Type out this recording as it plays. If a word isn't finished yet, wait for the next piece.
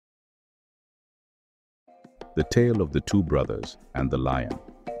The Tale of the Two Brothers and the Lion.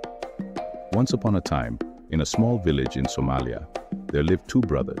 Once upon a time, in a small village in Somalia, there lived two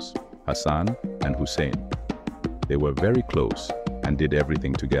brothers, Hassan and Hussein. They were very close and did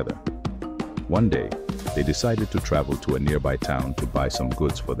everything together. One day, they decided to travel to a nearby town to buy some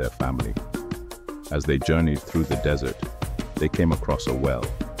goods for their family. As they journeyed through the desert, they came across a well.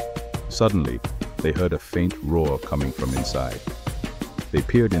 Suddenly, they heard a faint roar coming from inside. They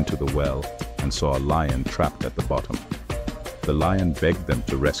peered into the well and saw a lion trapped at the bottom. The lion begged them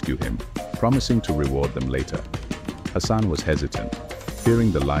to rescue him, promising to reward them later. Hassan was hesitant,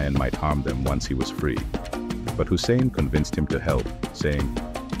 fearing the lion might harm them once he was free. But Hussein convinced him to help, saying,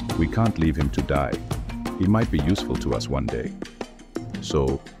 "We can't leave him to die. He might be useful to us one day."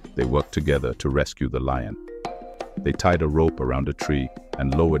 So, they worked together to rescue the lion. They tied a rope around a tree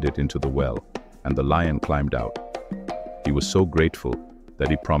and lowered it into the well, and the lion climbed out. He was so grateful that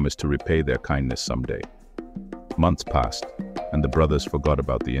he promised to repay their kindness someday. Months passed, and the brothers forgot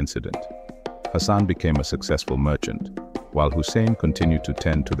about the incident. Hassan became a successful merchant, while Hussein continued to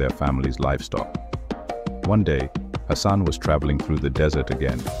tend to their family's livestock. One day, Hassan was traveling through the desert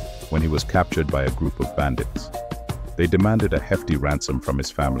again when he was captured by a group of bandits. They demanded a hefty ransom from his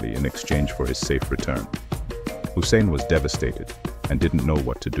family in exchange for his safe return. Hussein was devastated and didn't know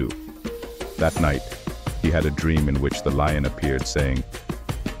what to do. That night, he had a dream in which the lion appeared saying,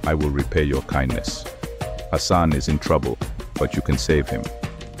 "I will repay your kindness. Hassan is in trouble, but you can save him.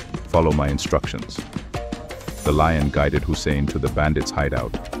 Follow my instructions." The lion guided Hussein to the bandits'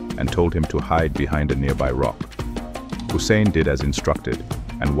 hideout and told him to hide behind a nearby rock. Hussein did as instructed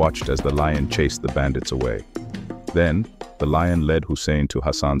and watched as the lion chased the bandits away. Then, the lion led Hussein to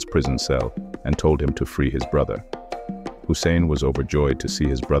Hassan's prison cell and told him to free his brother. Hussein was overjoyed to see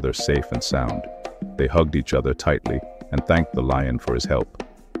his brother safe and sound. They hugged each other tightly and thanked the lion for his help.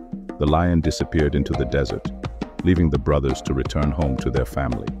 The lion disappeared into the desert, leaving the brothers to return home to their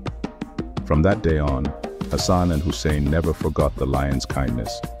family. From that day on, Hassan and Hussein never forgot the lion's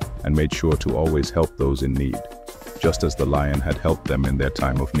kindness and made sure to always help those in need, just as the lion had helped them in their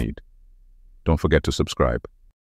time of need. Don't forget to subscribe.